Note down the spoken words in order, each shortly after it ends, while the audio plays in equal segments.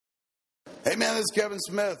Hey man, this is Kevin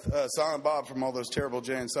Smith, Silent Bob from all those terrible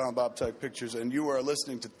Jay and Silent Bob type pictures, and you are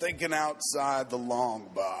listening to Thinking Outside the Long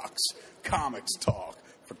Box, comics talk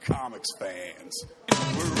for comics fans.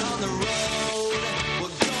 We're on the road, we're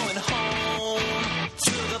going home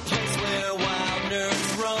to the place where wild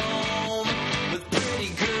nerds roam with pretty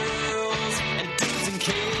girls and dudes and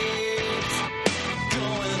kids.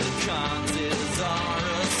 Going to the cons is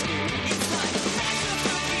our escape. It's like a land of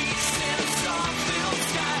the beast in a soft-filled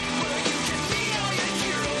sky where you can meet all your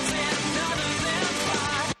heroes and none of them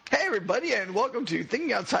fly. Hey everybody, and welcome to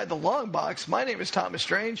Thinking Outside the Long Box. My name is Thomas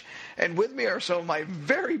Strange, and with me are some of my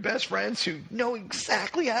very best friends who know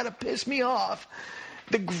exactly how to piss me off.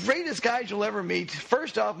 The greatest guys you'll ever meet.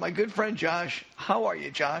 First off, my good friend Josh. How are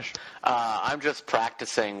you, Josh? I'm just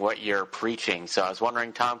practicing what you're preaching, so I was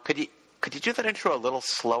wondering, Tom, could you do that intro a little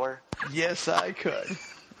slower? Yes, I could.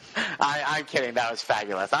 I'm kidding. That was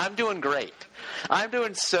fabulous. I'm doing great. I'm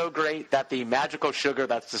doing so great that the magical sugar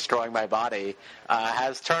that's destroying my body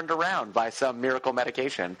has turned around by some miracle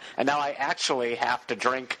medication, and now I actually have to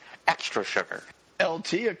drink extra sugar.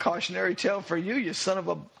 LT, a cautionary tale for you, you son of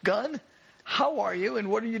a gun. How are you, and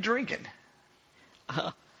what are you drinking?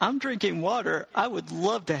 I'm drinking water. I would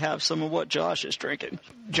love to have some of what Josh is drinking.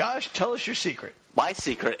 Josh, tell us your secret. My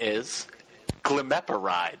secret is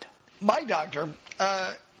Glimeparide. My doctor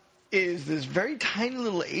is this very tiny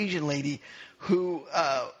little Asian lady who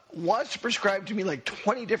wants to prescribe to me like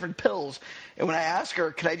 20 different pills. And when I ask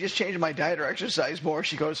her, can I just change my diet or exercise more,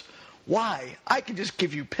 she goes, why? I can just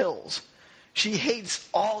give you pills. She hates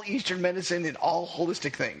all Eastern medicine and all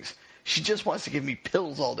holistic things. She just wants to give me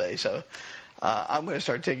pills all day. So I'm going to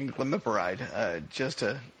start taking Glimeparide just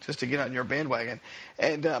to get on your bandwagon.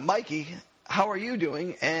 And Mikey, how are you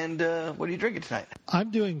doing, and what are you drinking tonight? I'm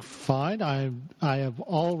doing fine. I have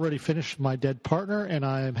already finished my Dead Partner, and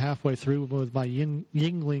I am halfway through with my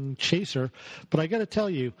Yingling Chaser. But I got to tell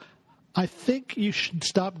you, I think you should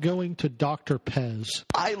stop going to Dr. Pez.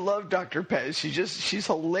 I love Dr. Pez. She's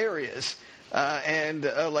hilarious. And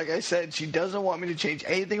like I said, she doesn't want me to change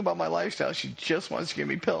anything about my lifestyle. She just wants to give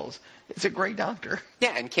me pills. It's a great doctor.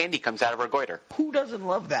 Yeah, and candy comes out of her goiter. Who doesn't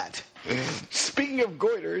love that? Speaking of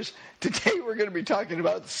goiters, today we're going to be talking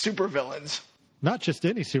about supervillains. Not just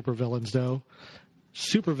any supervillains, though.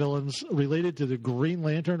 Supervillains related to the Green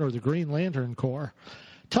Lantern or the Green Lantern Corps.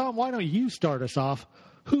 Tom, why don't you start us off?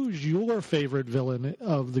 Who's your favorite villain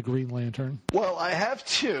of the Green Lantern? Well, I have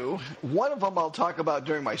two. One of them I'll talk about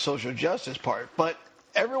during my social justice part, but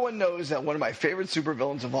everyone knows that one of my favorite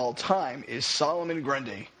supervillains of all time is Solomon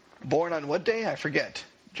Grundy. Born on what day? I forget.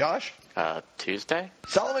 Josh? Tuesday?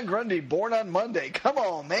 Solomon Grundy, born on Monday. Come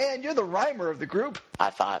on, man. You're the rhymer of the group.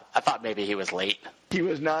 I thought maybe he was late. He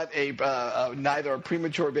was not neither a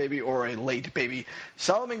premature baby or a late baby.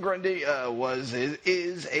 Solomon Grundy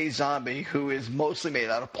is a zombie who is mostly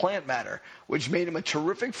made out of plant matter, which made him a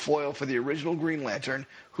terrific foil for the original Green Lantern,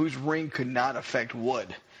 whose ring could not affect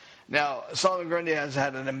wood. Now, Solomon Grundy has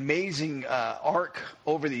had an amazing arc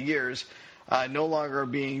over the years, no longer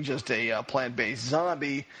being just a plant-based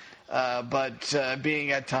zombie, but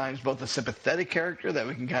being at times both a sympathetic character that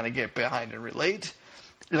we can kind of get behind and relate,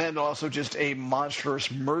 and also just a monstrous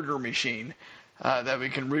murder machine that we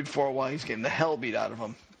can root for while he's getting the hell beat out of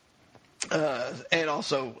him. And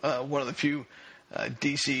also one of the few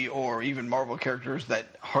DC or even Marvel characters that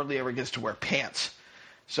hardly ever gets to wear pants.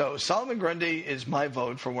 So Solomon Grundy is my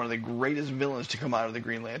vote for one of the greatest villains to come out of the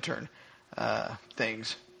Green Lantern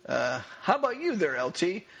things. How about you there,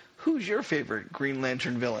 LT? Who's your favorite Green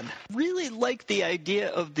Lantern villain? Really like the idea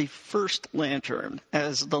of the first Lantern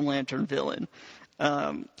as the Lantern villain.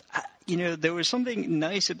 There was something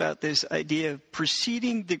nice about this idea of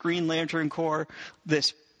preceding the Green Lantern Corps,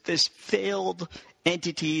 this failed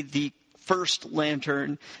entity, the first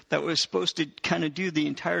Lantern, that was supposed to kind of do the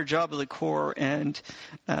entire job of the Corps and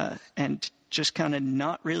just kind of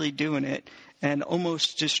not really doing it, and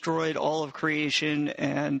almost destroyed all of creation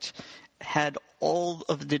and had all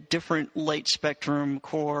of the different light spectrum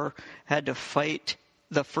Corps had to fight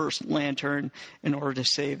the first Lantern in order to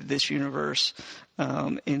save this universe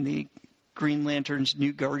in the Green Lantern's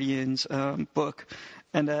New Guardians book.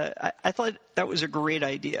 And I thought that was a great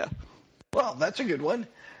idea. Well, that's a good one.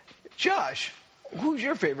 Josh, who's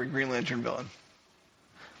your favorite Green Lantern villain?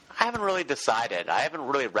 I haven't really decided. I haven't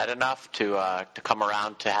really read enough to come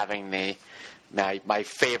around to having my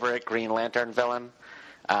favorite Green Lantern villain.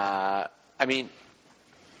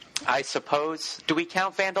 I suppose, do we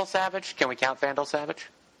count Vandal Savage? Can we count Vandal Savage?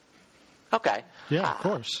 Okay. Yeah, of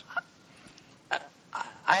course.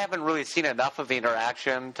 I haven't really seen enough of the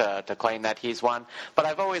interaction to claim that he's one, but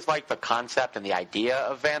I've always liked the concept and the idea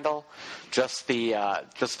of Vandal. Just the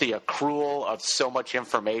accrual of so much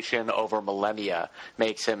information over millennia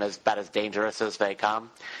makes him about as dangerous as they come,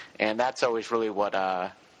 and that's always really what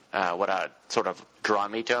sort of drawn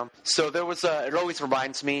me to him. So there was it always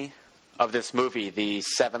reminds me of this movie, The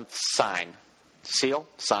Seventh Sign.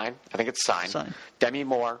 Sign? I think it's Sign. Demi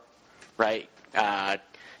Moore, right?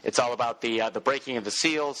 It's all about the breaking of the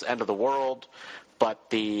seals, end of the world, but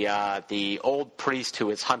the old priest who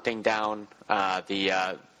is hunting down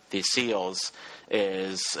the seals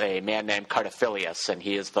is a man named Cardophilius, and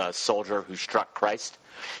he is the soldier who struck Christ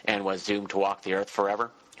and was doomed to walk the earth forever,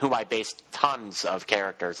 whom I based tons of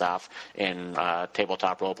characters off in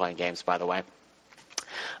tabletop role-playing games, by the way.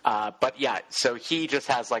 But yeah, so he just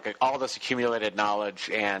has all this accumulated knowledge,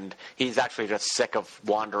 and he's actually just sick of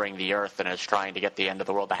wandering the earth and is trying to get the end of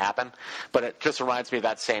the world to happen. But it just reminds me of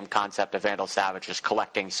that same concept of Vandal Savage, just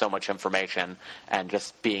collecting so much information and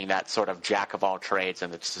just being that sort of jack of all trades,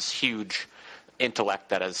 and it's this huge intellect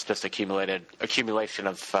that is just accumulation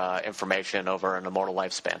of information over an immortal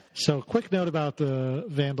lifespan. So, quick note about the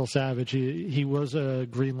Vandal Savage. He was a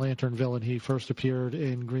Green Lantern villain. He first appeared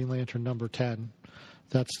in Green Lantern number 10.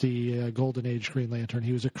 That's the Golden Age Green Lantern.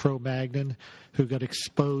 He was a Cro-Magnon who got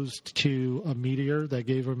exposed to a meteor that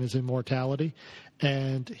gave him his immortality.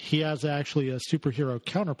 And he has actually a superhero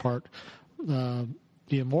counterpart, the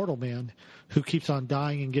Immortal Man, who keeps on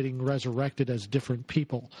dying and getting resurrected as different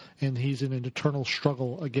people. And he's in an eternal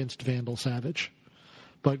struggle against Vandal Savage.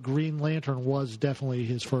 But Green Lantern was definitely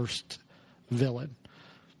his first villain.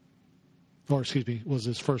 Or, excuse me, was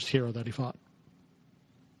his first hero that he fought.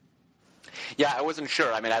 Yeah, I wasn't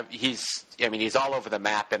sure. I mean, he's all over the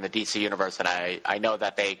map in the DC universe, and I know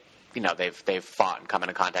that they've fought and come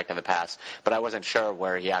into contact in the past, but I wasn't sure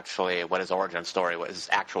what his origin story was, his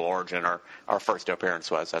actual origin or first appearance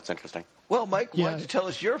was. That's interesting. Well, Mike, why don't you tell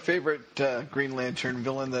us your favorite Green Lantern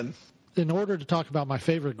villain then? In order to talk about my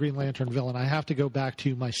favorite Green Lantern villain, I have to go back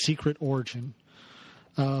to my secret origin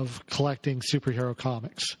of collecting superhero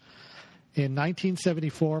comics. In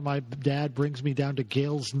 1974, my dad brings me down to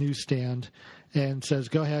Gale's newsstand and says,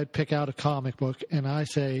 go ahead, pick out a comic book. And I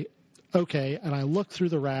say, okay. And I look through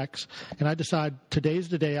the racks and I decide today's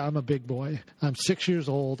the day I'm a big boy. I'm 6 years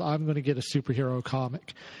old. I'm going to get a superhero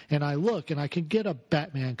comic. And I look and I can get a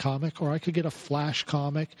Batman comic or I could get a Flash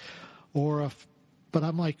comic but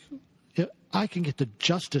I'm like, I can get the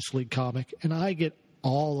Justice League comic and I get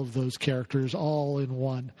all of those characters all in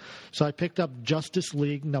one. So I picked up Justice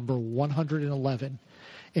League number 111.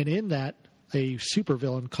 And in that, a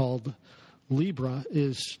supervillain called Libra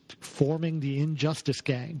is forming the Injustice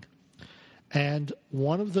Gang. And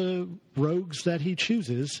one of the rogues that he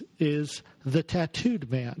chooses is the Tattooed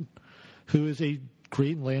Man, who is a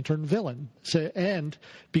Green Lantern villain. And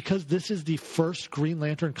because this is the first Green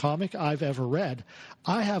Lantern comic I've ever read,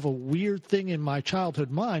 I have a weird thing in my childhood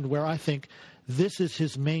mind where I think this is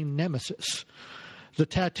his main nemesis. The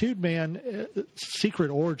Tattooed Man secret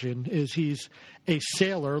origin is he's a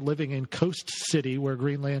sailor living in Coast City where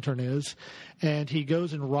Green Lantern is, and he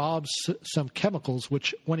goes and robs some chemicals,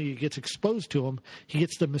 which when he gets exposed to them, he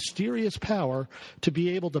gets the mysterious power to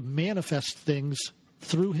be able to manifest things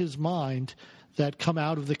through his mind that come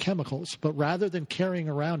out of the chemicals. But rather than carrying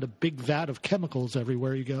around a big vat of chemicals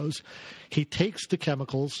everywhere he goes, he takes the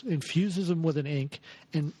chemicals, infuses them with an ink,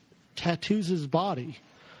 and tattoos his body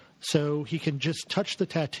so he can just touch the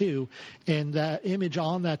tattoo and that image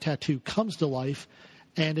on that tattoo comes to life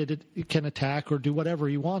and it can attack or do whatever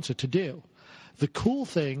he wants it to do. The cool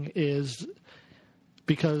thing is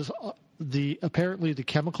because apparently the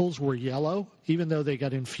chemicals were yellow, even though they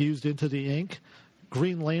got infused into the ink,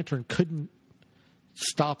 Green Lantern couldn't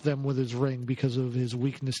stop them with his ring because of his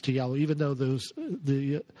weakness to yellow, even though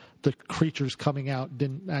the creatures coming out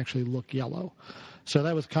didn't actually look yellow. So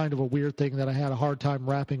that was kind of a weird thing that I had a hard time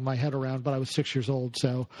wrapping my head around, but I was 6 years old,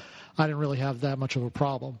 so I didn't really have that much of a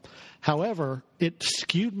problem. However, it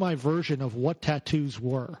skewed my version of what tattoos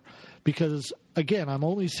were because, again, I'm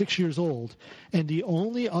only 6 years old, and the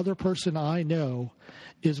only other person I know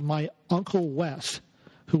is my Uncle Wes,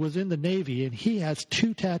 who was in the Navy, and he has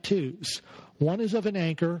 2 tattoos. One is of an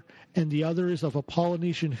anchor, and the other is of a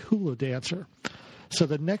Polynesian hula dancer. So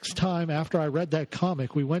the next time after I read that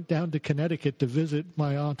comic, we went down to Connecticut to visit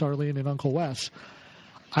my Aunt Arlene and Uncle Wes.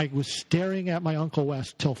 I was staring at my Uncle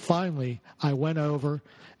Wes till finally I went over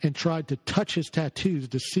and tried to touch his tattoos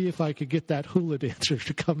to see if I could get that hula dancer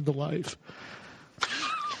to come to life.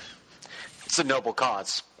 It's a noble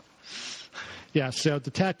cause. Yeah, so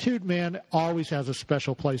the Tattooed Man always has a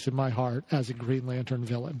special place in my heart as a Green Lantern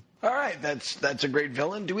villain. All right. right, that's a great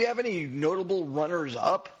villain. Do we have any notable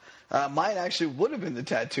runners-up? Mine actually would have been the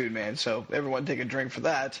Tattooed Man, so everyone take a drink for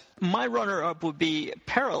that. My runner-up would be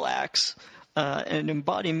Paralax, an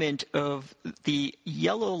embodiment of the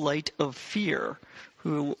yellow light of fear,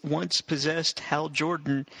 who once possessed Hal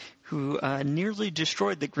Jordan, who nearly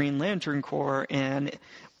destroyed the Green Lantern Corps and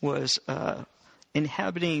was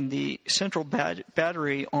inhabiting the central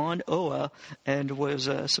battery on Oa, and was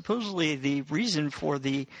supposedly the reason for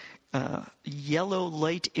the yellow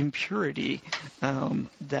light impurity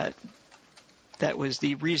that was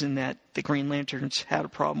the reason that the Green Lanterns had a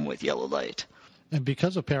problem with yellow light. And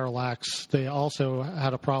because of Parallax, they also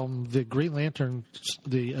had a problem. The Green Lanterns,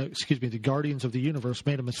 the Guardians of the Universe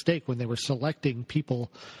made a mistake when they were selecting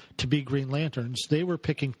people to be Green Lanterns. They were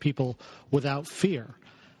picking people without fear.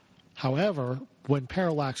 However, when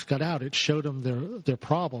Parallax got out, it showed them their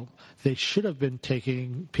problem. They should have been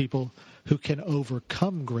taking people who can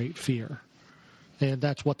overcome great fear. And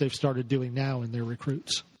that's what they've started doing now in their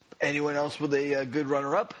recruits. Anyone else with a good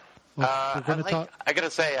runner-up? I gotta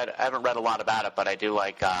say, I haven't read a lot about it, but I do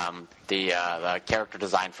like the character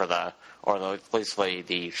design for at least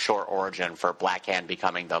the short origin for Black Hand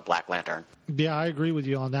becoming the Black Lantern. Yeah, I agree with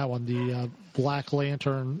you on that one. The Black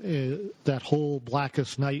Lantern, that whole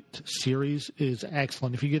Blackest Night series is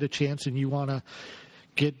excellent. If you get a chance and you want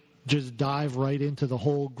to just dive right into the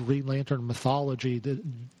whole Green Lantern mythology,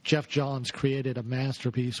 Jeff Johns created a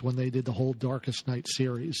masterpiece when they did the whole Darkest Night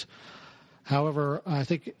series. However, I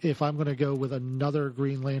think if I'm going to go with another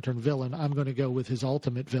Green Lantern villain, I'm going to go with his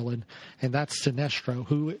ultimate villain, and that's Sinestro,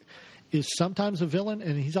 who is sometimes a villain,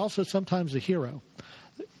 and he's also sometimes a hero.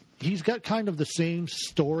 He's got kind of the same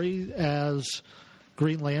story as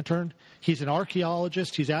Green Lantern. He's an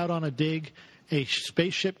archaeologist. He's out on a dig. A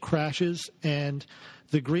spaceship crashes, and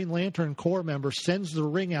the Green Lantern Corps member sends the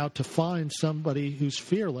ring out to find somebody who's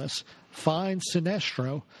fearless, finds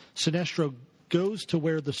Sinestro. Sinestro goes to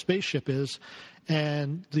where the spaceship is,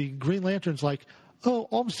 and the Green Lantern's like, "Oh,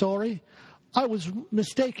 I'm sorry. I was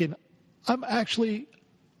mistaken. I'm actually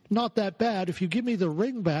not that bad. If you give me the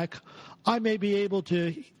ring back, I may be able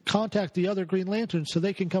to contact the other Green Lanterns so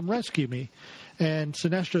they can come rescue me." And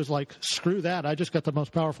Sinestro's like, "Screw that. I just got the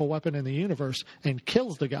most powerful weapon in the universe," and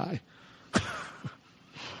kills the guy.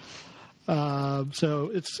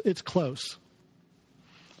 So it's close.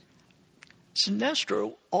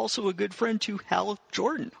 Sinestro, also a good friend to Hal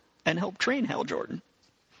Jordan, and helped train Hal Jordan.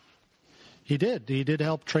 He did. He did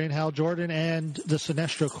help train Hal Jordan and the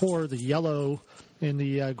Sinestro Corps, the yellow in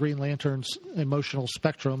the Green Lantern's emotional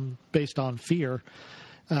spectrum based on fear.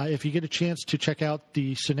 If you get a chance to check out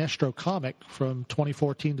the Sinestro comic from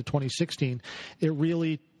 2014 to 2016,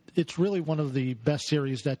 it's really one of the best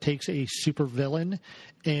series that takes a supervillain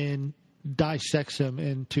and dissects him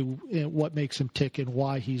into what makes him tick and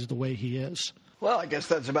why he's the way he is. Well, I guess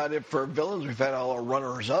that's about it for villains. We've had all our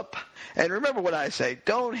runners-up. And remember what I say,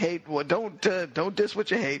 don't diss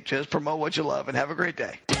what you hate, just promote what you love, and have a great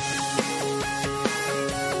day.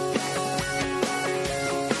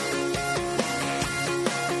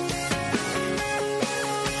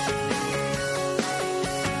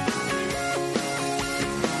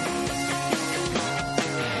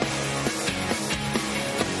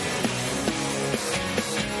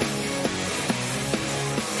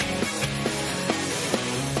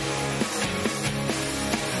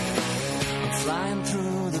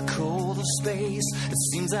 Space. It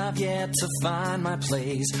seems I've yet to find my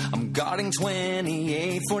place. I'm guarding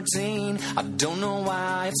 2814. I don't know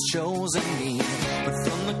why it's chosen me, but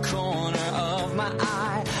from the corner of my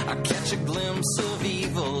eye, I catch a glimpse of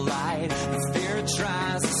evil light.